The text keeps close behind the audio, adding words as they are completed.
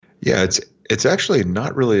Yeah, it's actually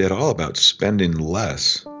not really at all about spending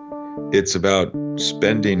less. It's about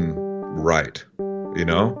spending right. You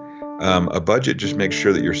know, a budget just makes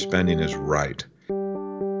sure that your spending is right.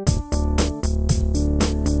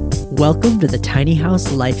 Welcome to the Tiny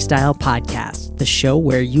House Lifestyle Podcast, the show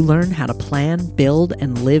where you learn how to plan, build,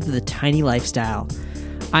 and live the tiny lifestyle.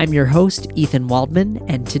 I'm your host, Ethan Waldman,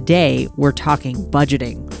 and today we're talking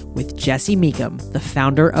budgeting with Jesse Mecham, the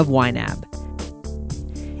founder of YNAB.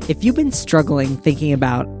 If you've been struggling thinking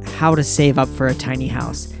about how to save up for a tiny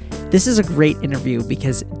house, this is a great interview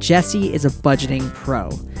because Jesse is a budgeting pro.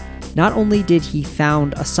 Not only did he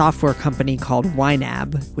found a software company called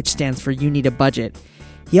YNAB, which stands for You Need a Budget,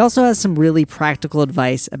 he also has some really practical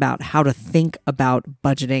advice about how to think about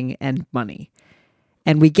budgeting and money.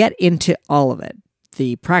 And we get into all of it,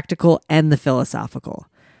 the practical and the philosophical.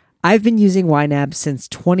 I've been using YNAB since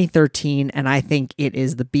 2013, and I think it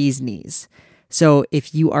is the bee's knees. So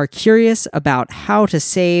if you are curious about how to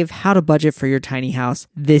save, how to budget for your tiny house,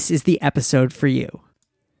 this is the episode for you.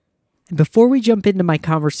 And before we jump into my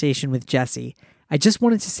conversation with Jesse, I just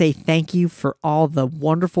wanted to say thank you for all the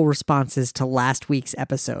wonderful responses to last week's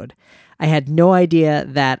episode. I had no idea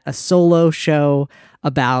that a solo show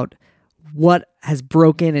about what has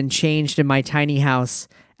broken and changed in my tiny house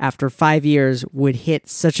after 5 years would hit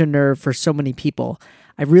such a nerve for so many people.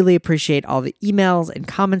 I really appreciate all the emails and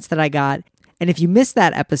comments that I got. And if you missed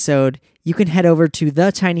that episode, you can head over to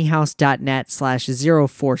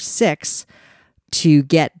thetinyhouse.net/046 to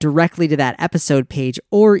get directly to that episode page,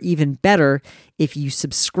 or even better, if you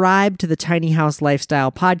subscribe to the Tiny House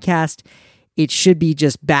Lifestyle Podcast, it should be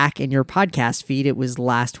just back in your podcast feed. It was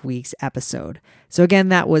last week's episode. So again,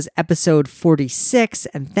 that was episode 46,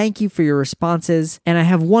 and thank you for your responses. And I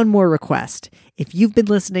have one more request. If you've been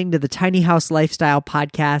listening to the Tiny House Lifestyle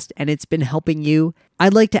Podcast and it's been helping you,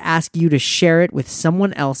 I'd like to ask you to share it with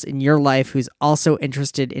someone else in your life who's also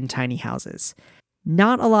interested in tiny houses.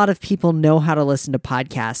 Not a lot of people know how to listen to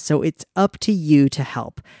podcasts, so it's up to you to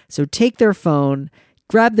help. So take their phone,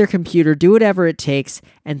 grab their computer, do whatever it takes,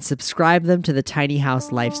 and subscribe them to the Tiny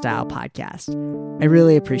House Lifestyle Podcast. I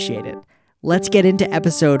really appreciate it. Let's get into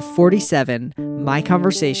episode 47, my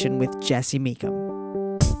conversation with Jesse Mecham.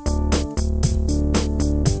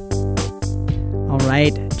 All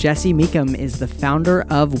right, Jesse Mecham is the founder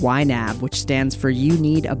of YNAB, which stands for You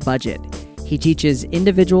Need a Budget. He teaches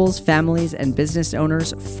individuals, families, and business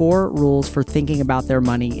owners 4 rules for thinking about their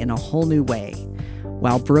money in a whole new way.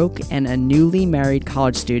 While broke and a newly married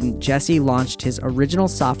college student, Jesse launched his original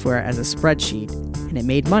software as a spreadsheet, and it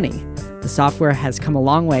made money. The software has come a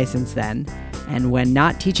long way since then, and when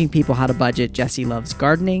not teaching people how to budget, Jesse loves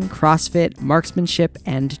gardening, CrossFit, marksmanship,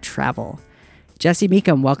 and travel. Jesse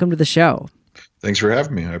Mecham, welcome to the show. Thanks for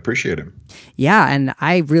having me. I appreciate it. Yeah, and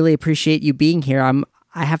I really appreciate you being here.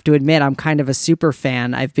 I have to admit, I'm kind of a super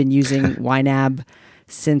fan. I've been using YNAB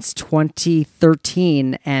since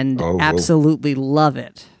 2013 and absolutely love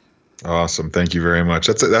it. Awesome. Thank you very much.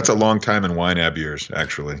 That's a long time in YNAB years,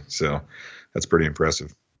 actually. So that's pretty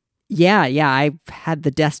impressive. Yeah. I had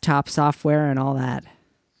the desktop software and all that.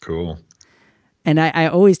 Cool. And I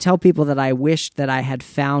always tell people that I wish that I had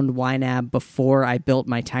found YNAB before I built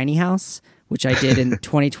my tiny house, which I did in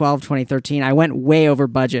 2012, 2013. I went way over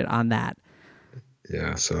budget on that.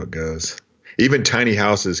 Yeah, so it goes. Even tiny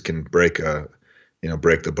houses can break the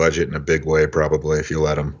budget in a big way, probably, if you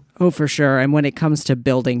let them. Oh, for sure. And when it comes to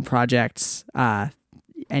building projects, and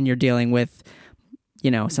you're dealing with,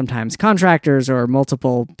 sometimes contractors or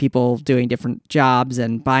multiple people doing different jobs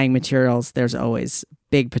and buying materials, there's always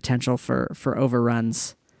big potential for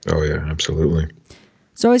overruns. Oh, yeah, absolutely.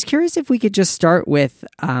 So I was curious if we could just start with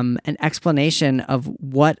an explanation of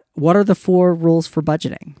what are the 4 rules for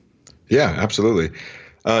budgeting? Yeah, absolutely.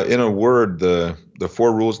 In a word, the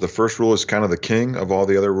 4 rules, the first rule is kind of the king of all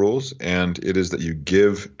the other rules, and it is that you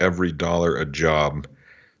give every dollar a job.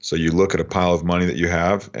 So you look at a pile of money that you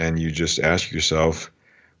have, and you just ask yourself,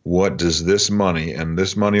 what does this money, and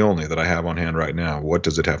this money only that I have on hand right now, what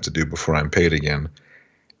does it have to do before I'm paid again?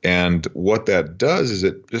 And what that does is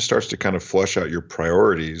it just starts to kind of flush out your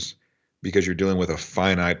priorities because you're dealing with a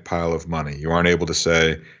finite pile of money. You aren't able to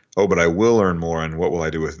say, oh, but I will earn more, and what will I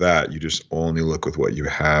do with that? You just only look with what you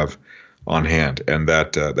have on hand, and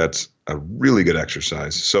that's a really good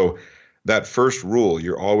exercise. So that first rule,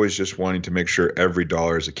 you're always just wanting to make sure every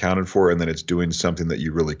dollar is accounted for and that it's doing something that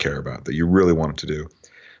you really care about, that you really want it to do.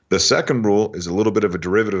 The second rule is a little bit of a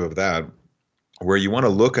derivative of that, where you want to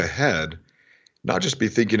look ahead, not just be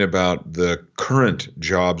thinking about the current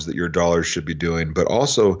jobs that your dollars should be doing, but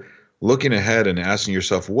also looking ahead and asking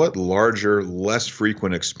yourself, what larger, less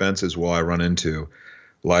frequent expenses will I run into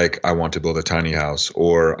like I want to build a tiny house,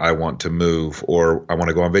 or I want to move, or I want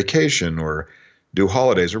to go on vacation, or do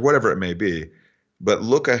holidays, or whatever it may be. But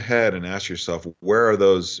look ahead and ask yourself, where are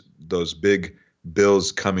those big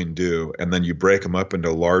bills coming due? And then you break them up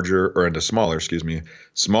into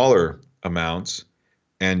smaller amounts,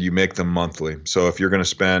 and you make them monthly. So if you're going to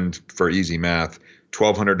spend, for easy math,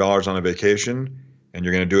 $1,200 on a vacation, and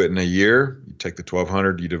you're going to do it in a year, you take the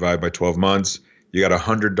 1,200, you divide by 12 months, you got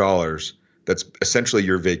 $100. That's essentially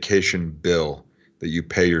your vacation bill that you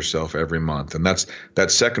pay yourself every month. And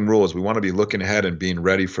that second rule is we want to be looking ahead and being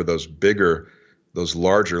ready for those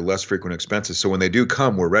larger, less frequent expenses. So when they do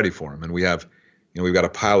come, we're ready for them. And we've got a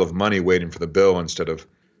pile of money waiting for the bill instead of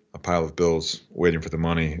a pile of bills waiting for the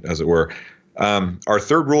money, as it were. Our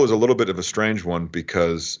third rule is a little bit of a strange one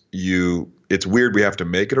because it's weird we have to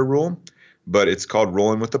make it a rule, but it's called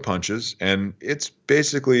rolling with the punches. And it's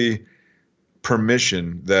basically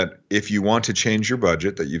permission that if you want to change your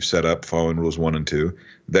budget that you've set up following rules 1 and 2,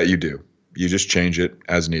 that you do. You just change it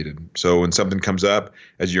as needed. So when something comes up,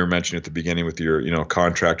 as you were mentioning at the beginning with your,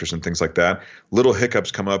 contractors and things like that, little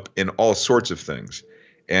hiccups come up in all sorts of things.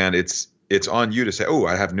 And it's on you to say, oh,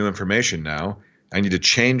 I have new information now. I need to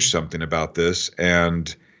change something about this.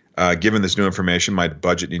 And given this new information, my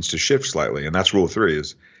budget needs to shift slightly. And that's rule 3,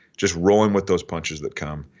 is just rolling with those punches that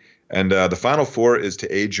come. And the final 4 is to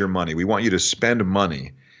age your money. We want you to spend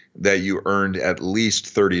money that you earned at least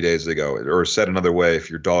 30 days ago. Or said another way, if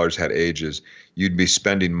your dollars had ages, you'd be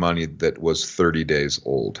spending money that was 30 days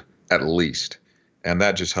old, at least. And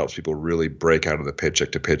that just helps people really break out of the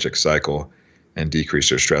paycheck to paycheck cycle and decrease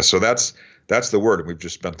their stress. So that's the word. We've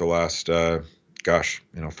just spent the last,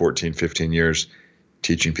 14, 15 years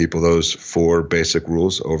teaching people those 4 basic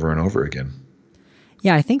rules over and over again.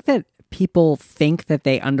 Yeah, I think that people think that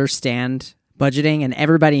they understand budgeting and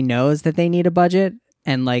everybody knows that they need a budget.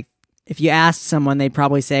 And like, if you ask someone, they'd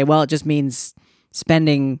probably say, well, it just means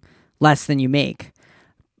spending less than you make.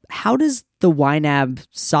 How does the YNAB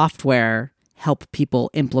software help people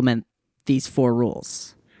implement these 4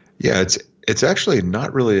 rules? Yeah, it's actually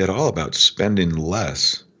not really at all about spending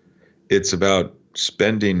less. It's about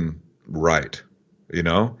spending right.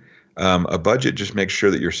 A budget just makes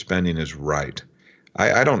sure that your spending is right.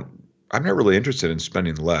 I'm not really interested in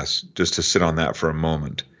spending less, just to sit on that for a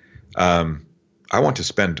moment. I want to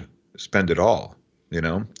spend it all,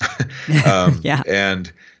 Yeah.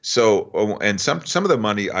 And so, and some of the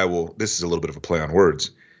money this is a little bit of a play on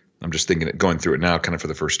words. I'm just going through it now kind of for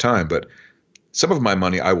the first time, but some of my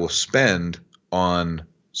money I will spend on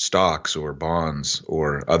stocks or bonds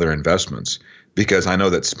or other investments because I know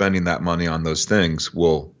that spending that money on those things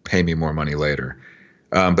will pay me more money later.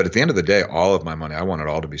 But at the end of the day, all of my money, I want it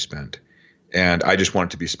all to be spent. And I just want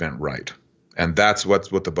it to be spent right. And that's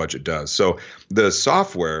what the budget does. So the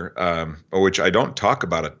software, which I don't talk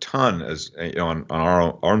about a ton as on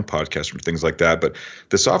our own podcast and things like that, but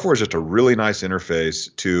the software is just a really nice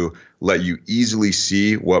interface to let you easily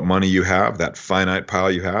see what money you have, that finite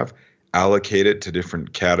pile you have, allocate it to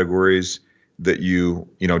different categories that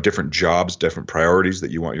different jobs, different priorities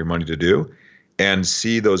that you want your money to do, and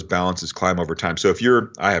see those balances climb over time. So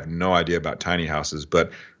I have no idea about tiny houses,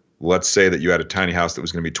 but let's say that you had a tiny house that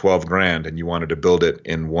was going to be $12,000 and you wanted to build it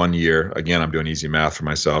in 1 year. Again, I'm doing easy math for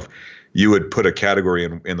myself. You would put a category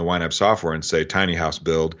in the YNAB software and say tiny house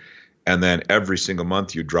build. And then every single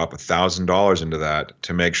month you drop $1,000 into that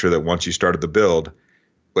to make sure that once you started the build,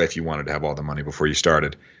 if you wanted to have all the money before you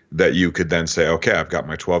started, that you could then say, okay, I've got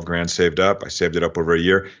my $12,000 saved up. I saved it up over a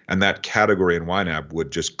year. And that category in YNAB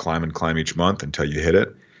would just climb and climb each month until you hit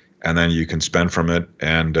it. And then you can spend from it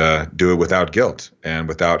and do it without guilt and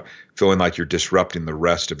without feeling like you're disrupting the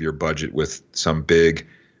rest of your budget with some big,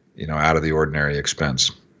 out of the ordinary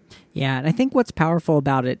expense. Yeah, and I think what's powerful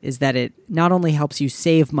about it is that it not only helps you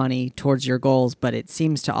save money towards your goals, but it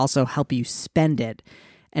seems to also help you spend it.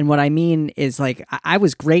 And what I mean is, like, I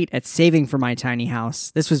was great at saving for my tiny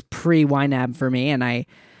house. This was pre-YNAB for me, and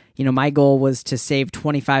my goal was to save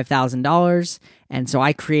 $25,000. And so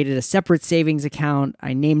I created a separate savings account.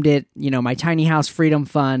 I named it, my Tiny House Freedom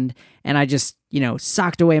Fund. And I just,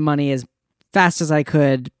 socked away money as fast as I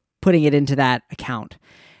could, putting it into that account.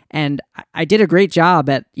 And I did a great job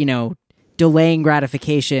at, delaying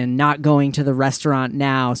gratification, not going to the restaurant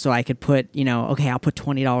now so I could put, okay, I'll put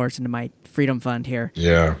 $20 into my Freedom Fund here.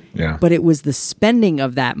 Yeah. But it was the spending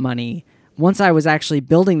of that money. Once I was actually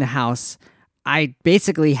building the house, I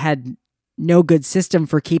basically had no good system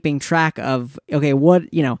for keeping track of, okay,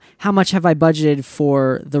 how much have I budgeted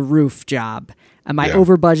for the roof job? Am I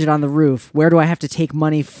over budget on the roof? Where do I have to take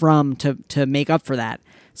money from to make up for that?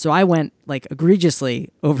 So I went like egregiously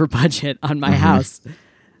over budget on my house.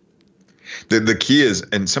 The key is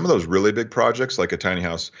in some of those really big projects like a tiny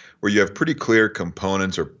house where you have pretty clear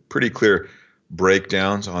components or pretty clear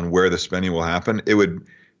breakdowns on where the spending will happen, it would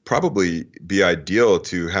probably be ideal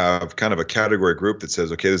to have kind of a category group that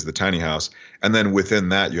says, okay, this is the tiny house. And then within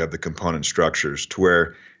that, you have the component structures to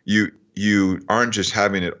where you aren't just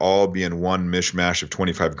having it all be in one mishmash of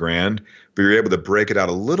 25 grand, but you're able to break it out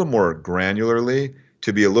a little more granularly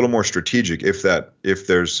to be a little more strategic if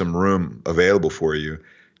there's some room available for you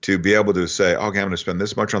to be able to say, okay, I'm going to spend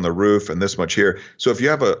this much on the roof and this much here. So if you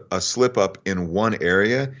have a slip up in one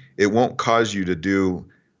area, it won't cause you to do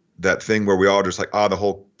that thing where we all just like, the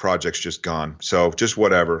whole project's just gone. So just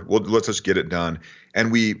whatever, let's just get it done.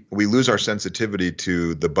 And we lose our sensitivity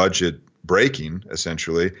to the budget breaking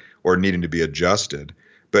essentially, or needing to be adjusted.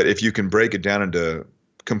 But if you can break it down into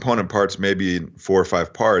component parts, maybe 4 or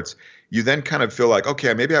 5 parts, you then kind of feel like,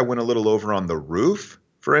 okay, maybe I went a little over on the roof,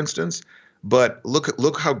 for instance, but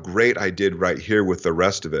look how great I did right here with the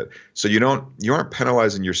rest of it. So you aren't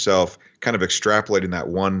penalizing yourself, kind of extrapolating that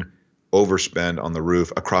one overspend on the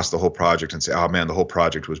roof across the whole project and say, oh man, the whole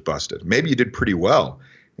project was busted. Maybe you did pretty well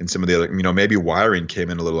in some of the other, maybe wiring came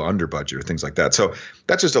in a little under budget or things like that. So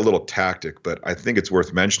that's just a little tactic, but I think it's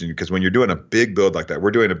worth mentioning because when you're doing a big build like that,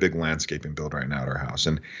 we're doing a big landscaping build right now at our house,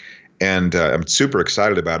 and I'm super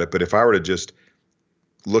excited about it. But if I were to just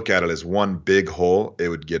look at it as one big whole, it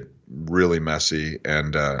would get really messy,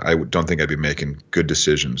 and I don't think I'd be making good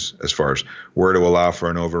decisions as far as where to allow for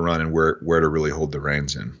an overrun and where to really hold the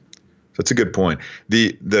reins in. So that's a good point.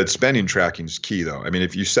 The spending tracking is key, though. I mean,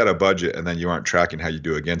 if you set a budget and then you aren't tracking how you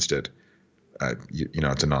do against it,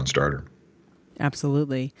 it's a non-starter.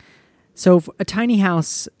 Absolutely. So a tiny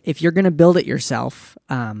house, if you're going to build it yourself,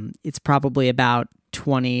 it's probably about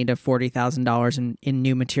 $20,000 to $40,000 in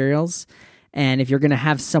new materials. And if you're going to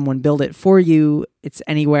have someone build it for you, it's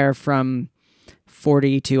anywhere from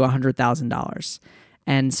 $40,000 to $100,000.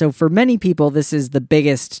 And so for many people, this is the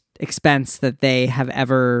biggest expense that they have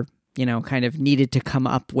ever, kind of needed to come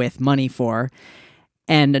up with money for.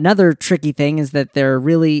 And another tricky thing is that there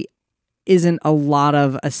really isn't a lot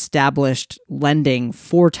of established lending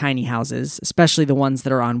for tiny houses, especially the ones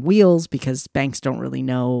that are on wheels, because banks don't really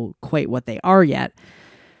know quite what they are yet.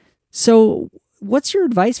 So what's your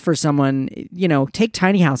advice for someone, take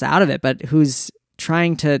tiny house out of it, but who's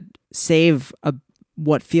trying to save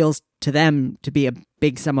what feels to them to be a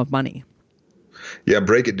big sum of money? Yeah,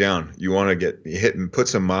 break it down. You want to hit and put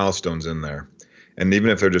some milestones in there. And even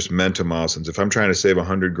if they're just mental milestones, if I'm trying to save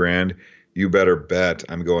 100 grand, you better bet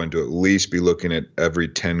I'm going to at least be looking at every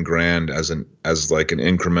 10 grand as like an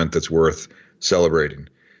increment that's worth celebrating.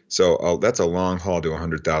 So that's a long haul to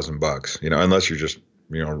 $100,000, unless you're just,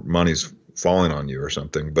 money's falling on you or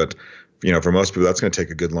something. But, for most people, that's going to take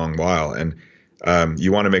a good long while. And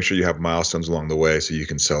you want to make sure you have milestones along the way so you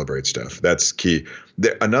can celebrate stuff. That's key.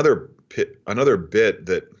 Another bit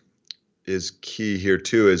that is key here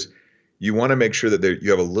too is you want to make sure that you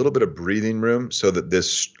have a little bit of breathing room so that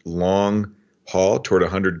this long haul toward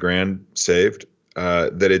 100 grand saved,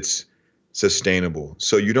 that it's sustainable.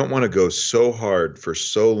 So you don't want to go so hard for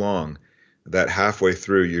so long that halfway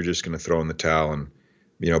through you're just going to throw in the towel and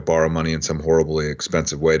borrow money in some horribly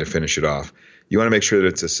expensive way to finish it off. You want to make sure that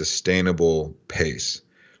it's a sustainable pace.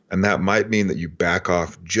 And that might mean that you back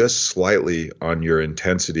off just slightly on your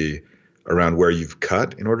intensity around where you've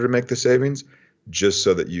cut in order to make the savings, just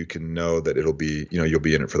so that you can know that it'll be, you'll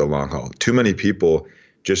be in it for the long haul. Too many people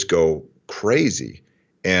just go crazy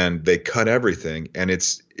and they cut everything, and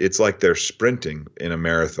it's like they're sprinting in a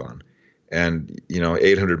marathon. And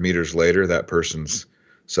 800 meters later, that person's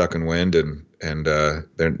sucking wind, and they're,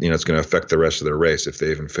 it's going to affect the rest of their race if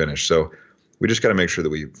they even finish. So we just got to make sure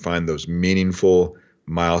that we find those meaningful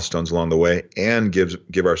milestones along the way and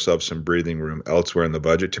give ourselves some breathing room elsewhere in the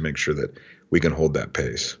budget to make sure that we can hold that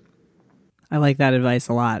pace. I like that advice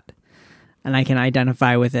a lot, and I can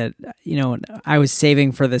identify with it. I was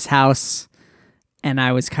saving for this house, and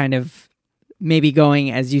I was kind of maybe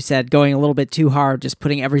going, as you said, going a little bit too hard, just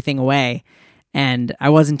putting everything away. And I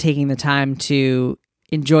wasn't taking the time to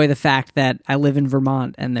enjoy the fact that I live in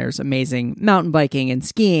Vermont and there's amazing mountain biking and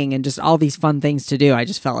skiing and just all these fun things to do. I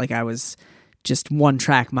just felt like I was just one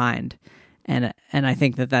track mind. And I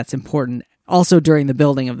think that that's important also during the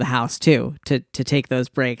building of the house too, to take those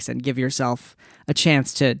breaks and give yourself a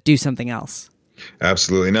chance to do something else.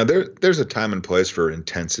 Absolutely. Now there's a time and place for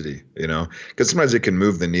intensity, because sometimes it can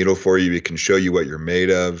move the needle for you. It can show you what you're made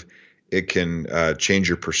of. It can change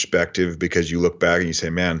your perspective because you look back and you say,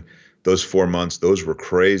 man, those 4 months, those were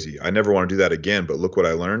crazy. I never want to do that again, but look what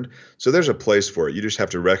I learned. So there's a place for it. You just have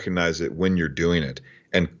to recognize it when you're doing it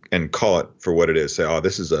and call it for what it is. Say, oh,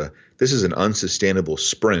 this is an unsustainable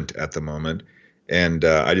sprint at the moment. And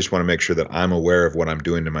I just want to make sure that I'm aware of what I'm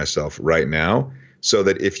doing to myself right now, so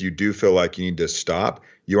that if you do feel like you need to stop,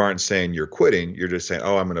 you aren't saying you're quitting. You're just saying,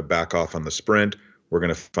 oh, I'm going to back off on the sprint. We're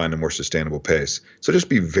going to find a more sustainable pace. So just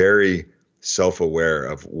be very self-aware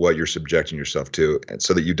of what you're subjecting yourself to, and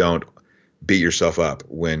so that you don't beat yourself up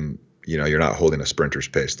when you're not holding a sprinter's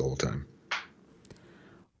pace the whole time.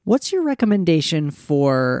 What's your recommendation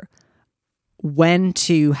for when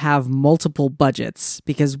to have multiple budgets?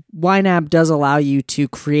 Because YNAB does allow you to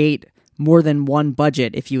create more than one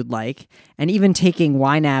budget if you would like. And even taking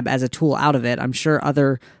YNAB as a tool out of it, I'm sure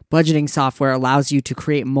other budgeting software allows you to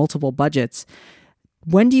create multiple budgets.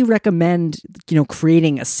 When do you recommend,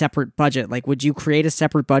 creating a separate budget? Like, would you create a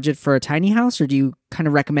separate budget for a tiny house, or do you kind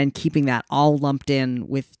of recommend keeping that all lumped in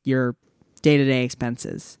with your day-to-day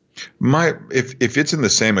expenses? If it's in the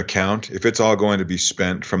same account, if it's all going to be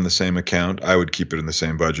spent from the same account, I would keep it in the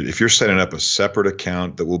same budget. If you're setting up a separate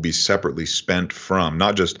account that will be separately spent from,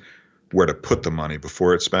 not just where to put the money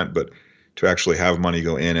before it's spent, but to actually have money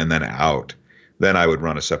go in and then out, then I would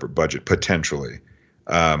run a separate budget potentially.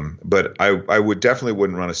 But I would definitely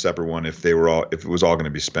wouldn't run a separate one if it was all going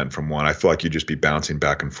to be spent from one. I feel like you'd just be bouncing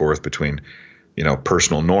back and forth between,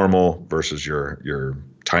 personal normal versus your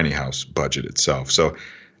tiny house budget itself. So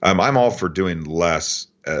I'm all for doing less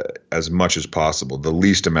as much as possible, the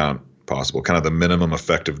least amount possible, kind of the minimum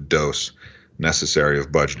effective dose necessary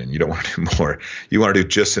of budgeting. You don't want to do more. You want to do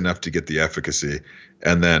just enough to get the efficacy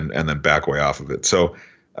and then back way off of it. So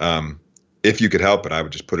if you could help it, I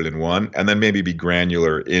would just put it in one, and then maybe be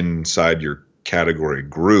granular inside your category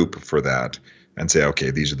group for that and say, okay,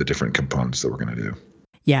 these are the different components that we're going to do.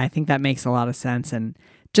 Yeah, I think that makes a lot of sense. And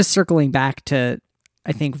just circling back to,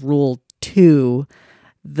 I think, rule 2,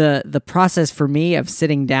 the process for me of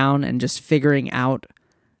sitting down and just figuring out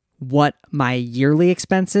what my yearly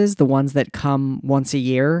expenses, the ones that come once a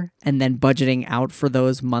year, and then budgeting out for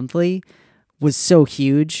those monthly was so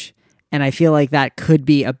huge. And I feel like that could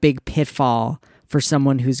be a big pitfall for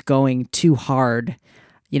someone who's going too hard,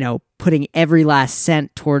 putting every last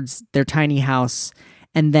cent towards their tiny house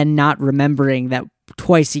and then not remembering that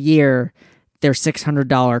twice a year their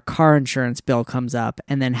 $600 car insurance bill comes up,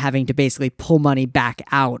 and then having to basically pull money back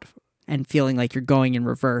out and feeling like you're going in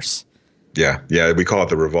reverse. Yeah. We call it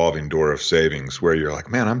the revolving door of savings, where you're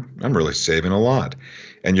like, man, I'm really saving a lot.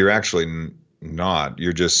 And you're actually not.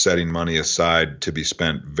 You're just setting money aside to be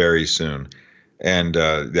spent very soon. And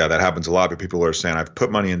that happens a lot. But people are saying, I've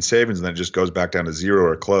put money in savings, and then it just goes back down to zero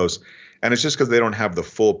or close. And it's just because they don't have the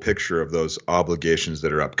full picture of those obligations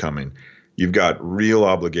that are upcoming. You've got real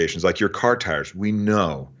obligations, like your car tires. We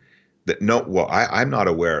know that I'm not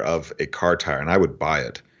aware of a car tire, and I would buy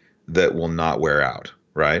it, that will not wear out,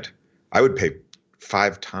 right? I would pay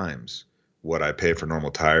 5 times what I pay for normal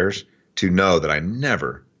tires to know that I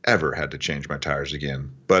never, ever had to change my tires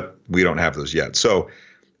again. But we don't have those yet. So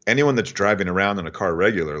anyone that's driving around in a car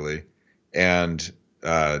regularly and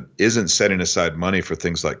isn't setting aside money for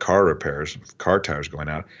things like car repairs, car tires going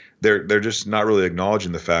out, they're just not really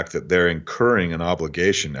acknowledging the fact that they're incurring an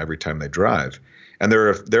obligation every time they drive. And there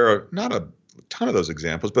are not a ton of those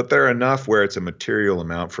examples, but there are enough where it's a material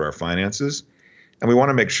amount for our finances. And we want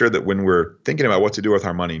to make sure that when we're thinking about what to do with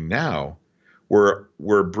our money now,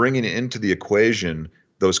 we're bringing into the equation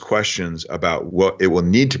those questions about what it will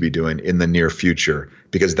need to be doing in the near future,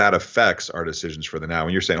 because that affects our decisions for the now.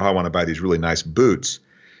 When you're saying, I want to buy these really nice boots,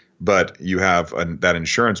 but you have that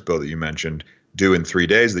insurance bill that you mentioned due in 3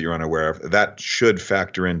 days that you're unaware of, that should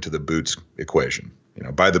factor into the boots equation.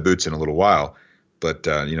 Buy the boots in a little while, but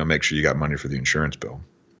make sure you got money for the insurance bill.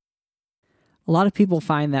 A lot of people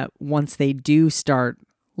find that once they do start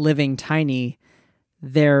living tiny,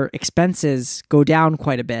 their expenses go down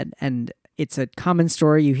quite a bit. And it's a common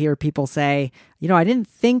story. You hear people say, I didn't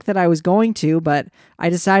think that I was going to, but I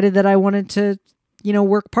decided that I wanted to,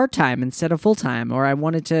 work part-time instead of full-time, or I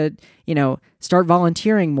wanted to, start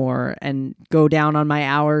volunteering more and go down on my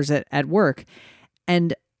hours at work.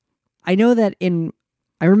 And I know that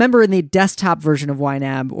I remember in the desktop version of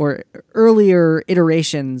YNAB or earlier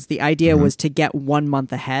iterations, the idea was to get 1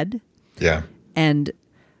 month ahead. Yeah. And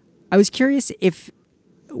I was curious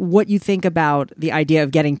what you think about the idea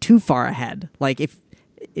of getting too far ahead. Like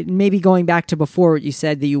maybe going back to before, you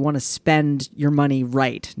said that you want to spend your money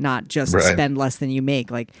right, not just spend less than you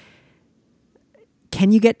make. Like,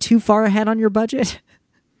 can you get too far ahead on your budget?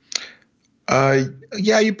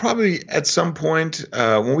 Yeah, you probably at some point,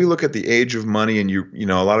 when we look at the age of money, and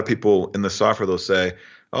a lot of people in the software, they'll say,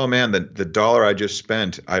 oh man, the dollar I just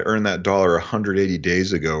spent, I earned that dollar 180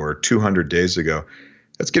 days ago or 200 days ago.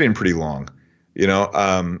 That's getting pretty long,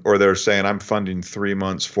 or they're saying I'm funding 3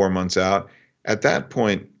 months, 4 months out. At that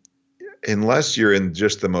point, unless you're in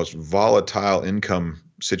just the most volatile income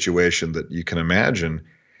situation that you can imagine,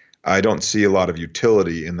 I don't see a lot of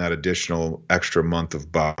utility in that additional extra month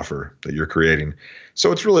of buffer that you're creating.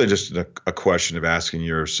 So it's really just a question of asking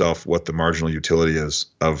yourself what the marginal utility is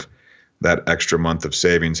of that extra month of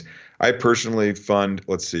savings. I personally fund,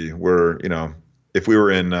 let's see, if we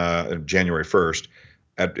were in January 1st,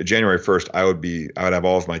 at January 1st, I would have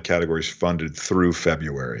all of my categories funded through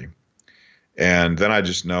February. And then I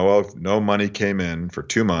just know if no money came in for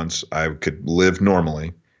 2 months, I could live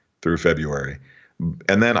normally through February.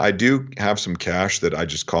 And then I do have some cash that I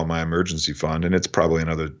just call my emergency fund, and it's probably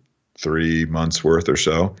another 3 months worth or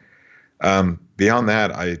so. Beyond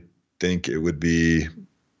that, I think it would be,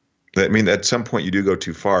 at some point you do go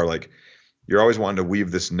too far. Like, you're always wanting to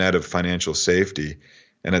weave this net of financial safety.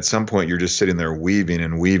 And at some point you're just sitting there weaving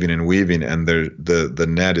and weaving and weaving, and the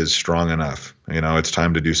net is strong enough. It's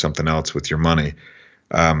time to do something else with your money.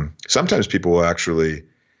 Sometimes people will actually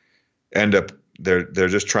end up, they're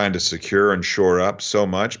just trying to secure and shore up so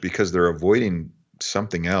much because they're avoiding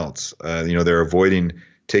something else. They're avoiding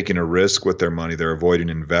taking a risk with their money. They're avoiding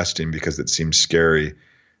investing because it seems scary.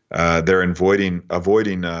 They're avoiding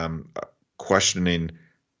questioning,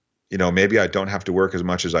 maybe I don't have to work as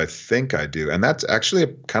much as I think I do. And that's actually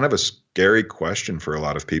kind of a scary question for a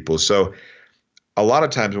lot of people. So a lot of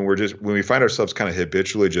times when we find ourselves kind of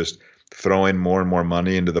habitually just throwing more and more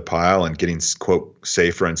money into the pile and getting, quote,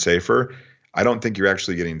 safer and safer, I don't think you're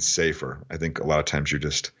actually getting safer. I think a lot of times you're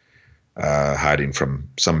just hiding from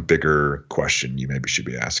some bigger question you maybe should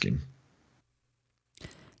be asking.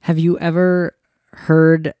 Have you ever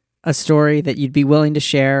heard a story that you'd be willing to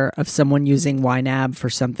share of someone using YNAB for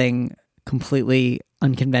something completely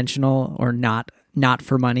unconventional, or not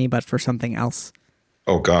for money, but for something else?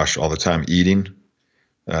 Oh gosh, all the time. Eating.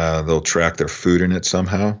 They'll track their food in it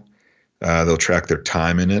somehow. They'll track their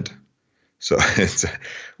time in it. So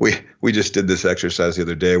we just did this exercise the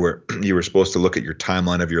other day where you were supposed to look at your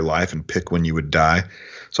timeline of your life and pick when you would die.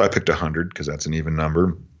 So I picked 100 because that's an even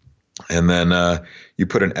number. And then you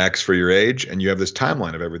put an X for your age, and you have this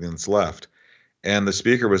timeline of everything that's left. And the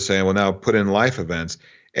speaker was saying, well, now put in life events.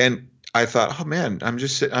 And I thought, oh man, I'm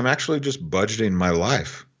actually just budgeting my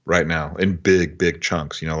life right now in big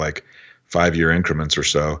chunks, like 5-year increments or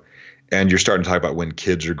so. And you're starting to talk about when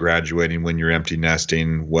kids are graduating, when you're empty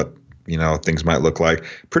nesting, what things might look like.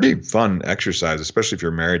 Pretty fun exercise, especially if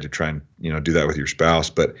you're married, to try and do that with your spouse.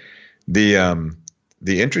 But the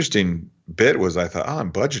interesting bit was, I thought,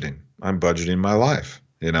 I'm budgeting my life,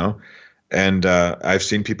 and I've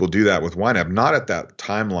seen people do that with YNAB, not at that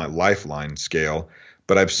timeline lifeline scale,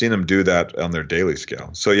 but I've seen them do that on their daily scale.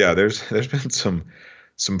 So yeah, there's been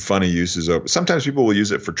some funny uses of. Sometimes people will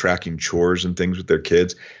use it for tracking chores and things with their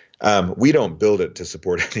kids. We don't build it to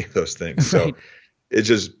support any of those things, so right. It's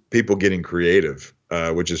just people getting creative,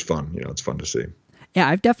 which is fun. It's fun to see. Yeah,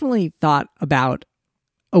 I've definitely thought about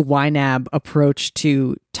a YNAB approach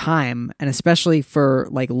to time, and especially for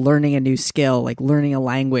like learning a new skill, like learning a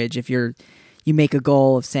language. If you make a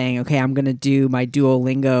goal of saying, okay, I'm going to do my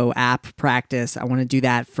Duolingo app practice. I want to do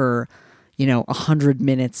that for, 100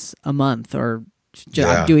 minutes a month, or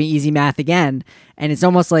I'm doing easy math again. And it's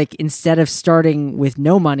almost like instead of starting with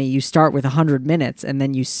no money, you start with 100 minutes, and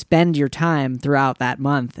then you spend your time throughout that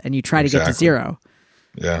month, and you try to get to zero.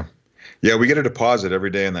 Yeah. Yeah. We get a deposit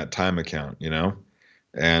every day in that time account,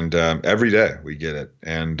 and every day we get it.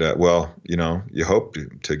 And you hope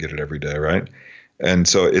to get it every day, right? And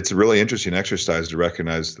so it's a really interesting exercise to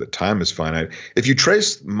recognize that time is finite. If you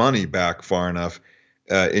trace money back far enough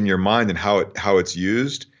in your mind and how it's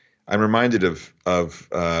used, I'm reminded of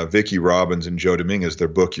Vicki Robbins and Joe Dominguez, their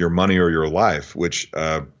book Your Money or Your Life, which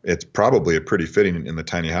it's probably a pretty fitting in the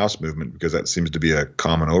tiny house movement because that seems to be a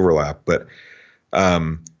common overlap. But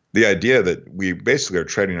the idea that we basically are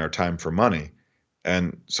trading our time for money.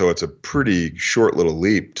 And so it's a pretty short little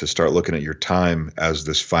leap to start looking at your time as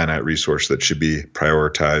this finite resource that should be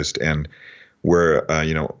prioritized, and where,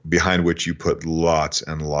 behind which you put lots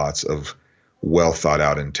and lots of well thought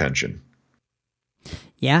out intention.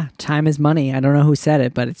 Yeah, time is money. I don't know who said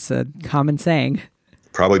it, but it's a common saying.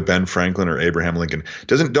 Probably Ben Franklin or Abraham Lincoln.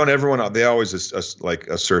 Don't everyone, they always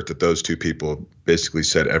assert that those two people basically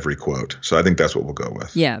said every quote. So I think that's what we'll go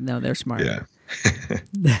with. Yeah, no, they're smart. Yeah.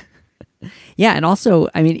 Yeah, and also,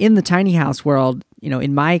 in the tiny house world,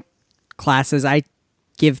 in my classes, I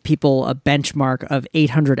give people a benchmark of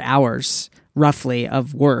 800 hours, roughly,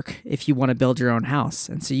 of work if you want to build your own house.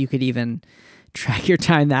 And so you could even track your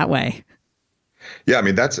time that way. Yeah, I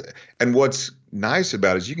mean, and what's nice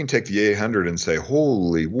about it is you can take the 800 and say,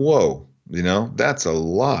 holy, whoa, that's a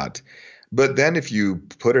lot. But then if you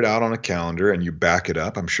put it out on a calendar and you back it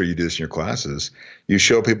up, I'm sure you do this in your classes, you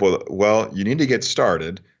show people, well, you need to get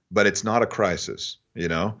started, but it's not a crisis,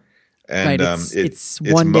 And right, it's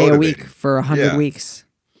one day a week for 100 weeks.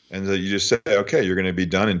 And so you just say, okay, you're going to be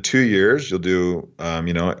done in 2 years. You'll do,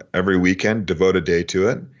 every weekend, devote a day to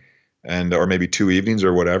it, or maybe 2 evenings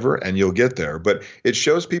or whatever, and you'll get there. But it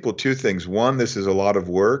shows people two things. One, this is a lot of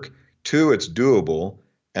work. Two, it's doable.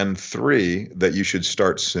 And three, that you should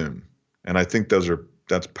start soon. And I think that's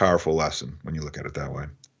a powerful lesson when you look at it that way.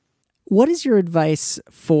 What is your advice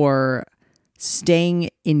for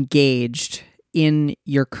staying engaged in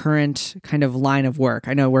your current kind of line of work?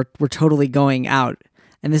 I know we're totally going out,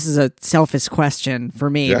 and this is a selfish question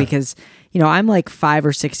for me because, I'm like 5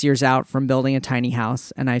 or 6 years out from building a tiny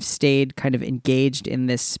house, and I've stayed kind of engaged in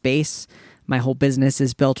this space. My whole business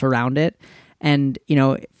is built around it. And,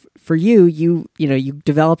 for you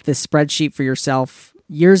developed this spreadsheet for yourself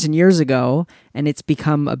years and years ago, and it's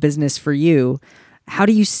become a business for you. How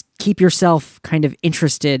do you keep yourself kind of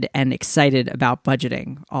interested and excited about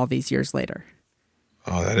budgeting all these years later?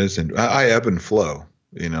 Oh, that is, I ebb and flow,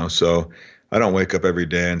 so I don't wake up every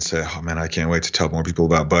day and say, oh man, I can't wait to tell more people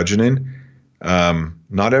about budgeting.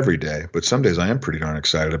 Not every day, but some days I am pretty darn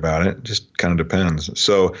excited about it. Just kind of depends.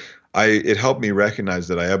 So it helped me recognize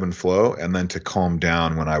that I ebb and flow, and then to calm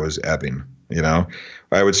down when I was ebbing,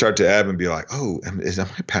 I would start to ebb and be like, oh, am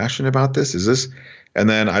I passionate about this? Is this? And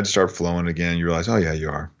then I'd start flowing again. You realize, oh yeah, you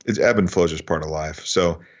are. It's ebb and flow is just part of life.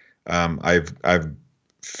 So, I've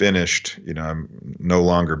finished, I'm no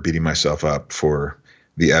longer beating myself up for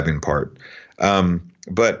the ebbing part.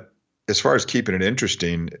 But as far as keeping it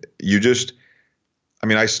interesting,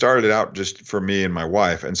 I started it out just for me and my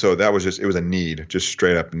wife. And so it was a need, just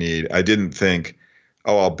straight up need. I didn't think,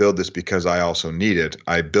 oh, I'll build this because I also need it.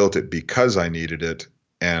 I built it because I needed it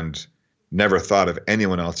and never thought of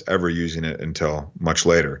anyone else ever using it until much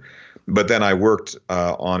later. But then I worked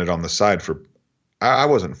on it on the side I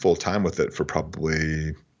wasn't full time with it for probably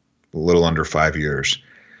a little under 5 years.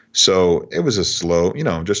 So it was a slow,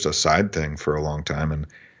 just a side thing for a long time. And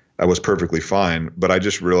I was perfectly fine. But I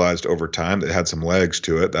just realized over time that it had some legs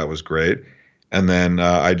to it. That was great. And then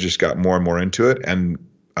I just got more and more into it and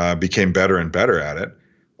became better and better at it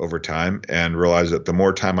over time, and realized that the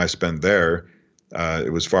more time I spent there,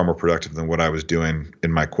 it was far more productive than what I was doing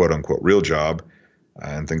in my quote unquote real job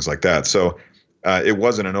and things like that. So it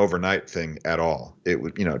wasn't an overnight thing at all.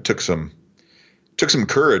 It took some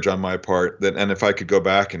courage on my part and if I could go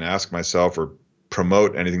back and ask myself or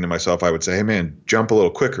promote anything to myself, I would say, hey man, jump a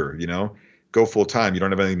little quicker, go full time. You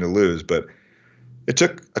don't have anything to lose. But it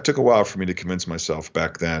took a while for me to convince myself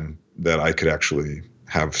back then that I could actually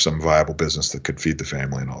have some viable business that could feed the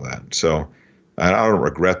family and all that. So I don't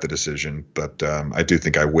regret the decision, but I do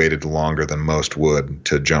think I waited longer than most would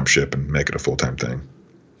to jump ship and make it a full-time thing.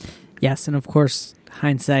 Yes, and of course,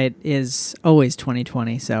 hindsight is always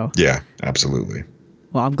 20/20. So yeah, absolutely.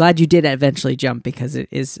 Well, I'm glad you did eventually jump, because it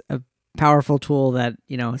is a powerful tool that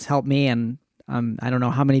has helped me, and I don't know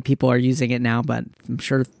how many people are using it now, but I'm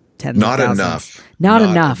sure tens of thousands. Not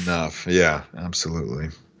enough. Yeah, absolutely.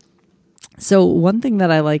 So one thing that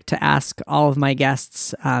I like to ask all of my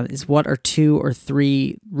guests is, what are 2 or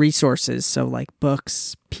 3 resources, so like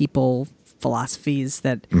books, people, philosophies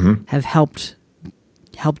that have helped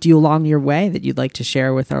you along your way that you'd like to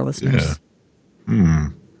share with our listeners? Yeah.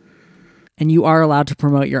 And you are allowed to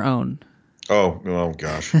promote your own. Oh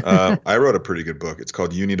gosh. I wrote a pretty good book. It's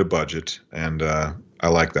called You Need a Budget, and I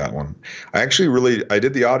like that one. I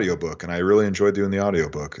did the audiobook, and I really enjoyed doing the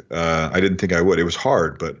audiobook. I didn't think I would. It was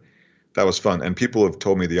hard, but that was fun. And people have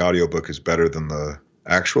told me the audiobook is better than the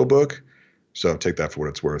actual book. So take that for what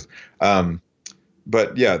it's worth.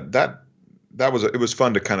 But yeah, it was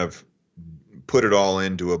fun to kind of put it all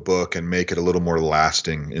into a book and make it a little more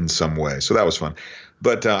lasting in some way. So that was fun.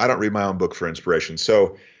 But I don't read my own book for inspiration.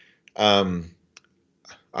 So I'm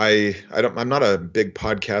not a big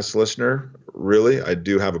podcast listener, really. I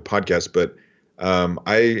do have a podcast, but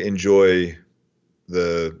I enjoy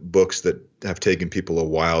the books that have taken people a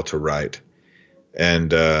while to write.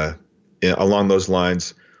 And along those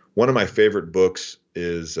lines, one of my favorite books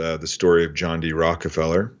is the story of John D.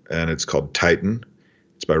 Rockefeller, and it's called Titan.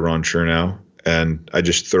 It's by Ron Chernow, and I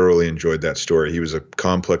just thoroughly enjoyed that story. He was a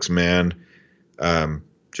complex man,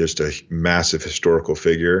 just a massive historical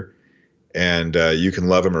figure, and you can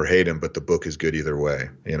love him or hate him, but the book is good either way,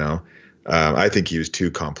 I think he was too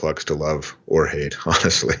complex to love or hate,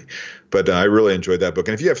 honestly. But I really enjoyed that book.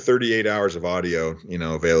 And if you have 38 hours of audio,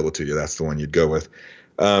 available to you, that's the one you'd go with.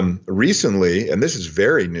 Recently, and this is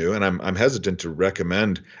very new, and I'm hesitant to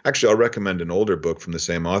recommend. Actually, I'll recommend an older book from the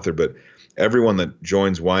same author. But everyone that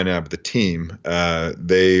joins YNAB, the team,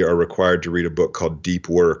 they are required to read a book called Deep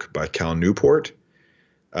Work by Cal Newport.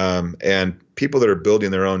 And people that are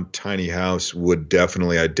building their own tiny house would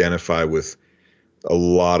definitely identify with a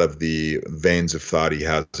lot of the veins of thought he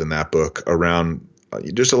has in that book around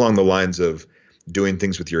just along the lines of doing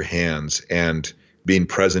things with your hands and being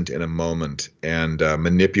present in a moment and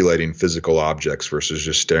manipulating physical objects versus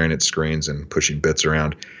just staring at screens and pushing bits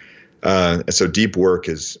around. So Deep Work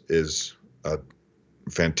is a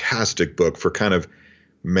fantastic book for kind of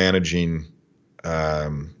managing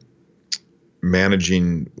all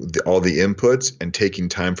the inputs and taking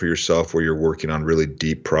time for yourself where you're working on really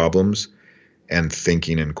deep problems and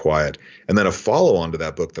thinking in quiet. And then a follow-on to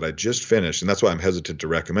that book that I just finished, and that's why I'm hesitant to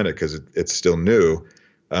recommend it because it's still new,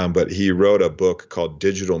 but he wrote a book called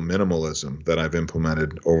Digital Minimalism that I've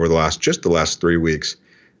implemented over the last 3 weeks,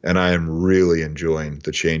 and I am really enjoying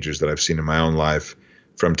the changes that I've seen in my own life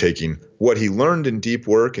from taking what he learned in Deep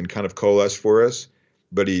Work and kind of coalesced for us,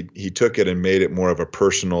 but he took it and made it more of a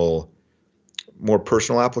more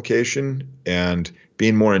personal application and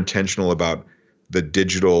being more intentional about the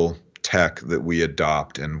digital tech that we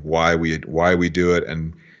adopt and why we do it,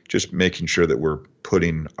 and just making sure that we're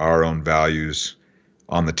putting our own values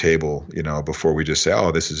on the table, before we just say,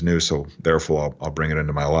 oh, this is new, so therefore I'll bring it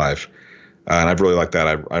into my life. And I've really liked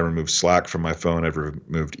that. I removed Slack from my phone. I've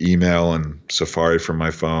removed email and Safari from my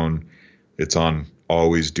phone. It's on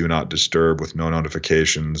always do not disturb with no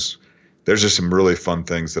notifications. There's just some really fun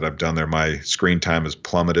things that I've done there. My screen time has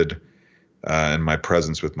plummeted, and my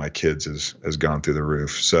presence with my kids has gone through the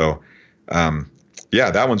roof. So,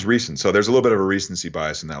 that one's recent. So there's a little bit of a recency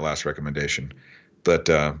bias in that last recommendation, but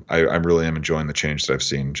I really am enjoying the change that I've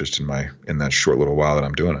seen just in that short little while that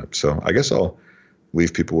I'm doing it. So I guess I'll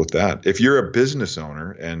leave people with that. If you're a business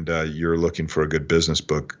owner and you're looking for a good business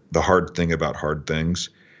book, The Hard Thing About Hard Things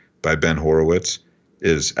by Ben Horowitz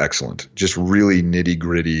is excellent. Just really nitty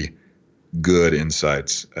gritty, good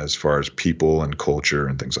insights as far as people and culture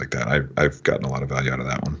and things like that. I've gotten a lot of value out of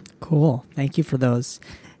that one. Cool. Thank you for those.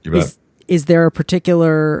 You bet. Is there a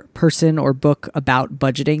particular person or book about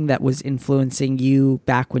budgeting that was influencing you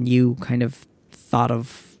back when you kind of thought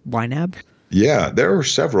of YNAB? Yeah, there were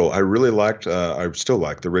several. I really liked, I still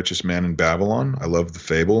like The Richest Man in Babylon. I love the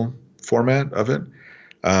fable format of it.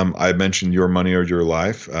 I mentioned Your Money or Your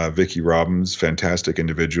Life. Vicki Robbins, fantastic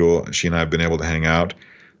individual. She and I have been able to hang out a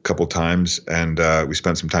couple times, and we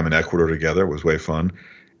spent some time in Ecuador together. It was way fun.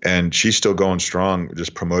 And she's still going strong,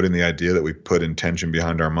 just promoting the idea that we put intention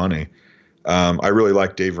behind our money. I really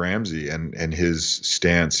like Dave Ramsey and his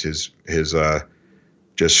stance, his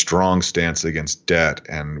just strong stance against debt,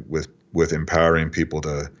 and with empowering people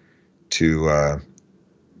to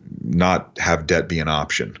not have debt be an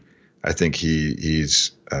option. I think he's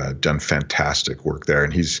done fantastic work there,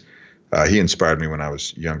 and he inspired me when I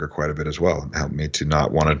was younger quite a bit as well, and helped me to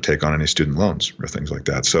not want to take on any student loans or things like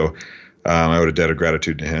that. So I owe a debt of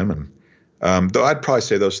gratitude to him, and though I'd probably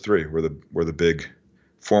say those three were the big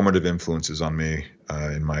formative influences on me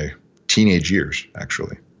in my teenage years,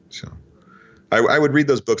 actually. So I would read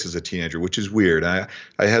those books as a teenager, which is weird. I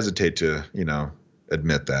hesitate to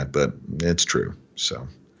admit that, but it's true. So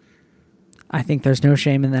I think there's no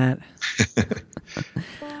shame in that.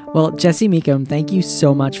 Well, Jesse Mecham, thank you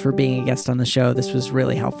so much for being a guest on the show. This was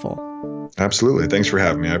really helpful. Absolutely. Thanks for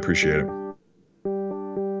having me. I appreciate it.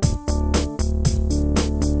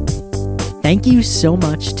 Thank you so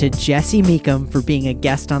much to Jesse Mecham for being a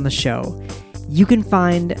guest on the show. You can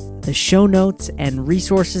find the show notes and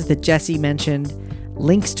resources that Jesse mentioned,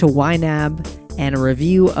 links to YNAB, and a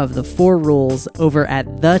review of the 4 rules over at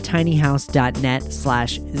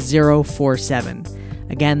thetinyhouse.net/047.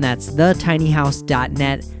 Again, that's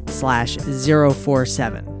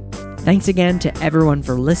thetinyhouse.net/047. Thanks again to everyone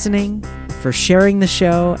for listening, for sharing the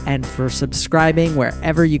show, and for subscribing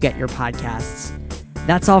wherever you get your podcasts.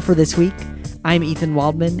 That's all for this week. I'm Ethan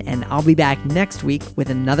Waldman, and I'll be back next week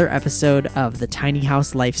with another episode of the Tiny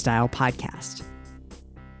House Lifestyle Podcast.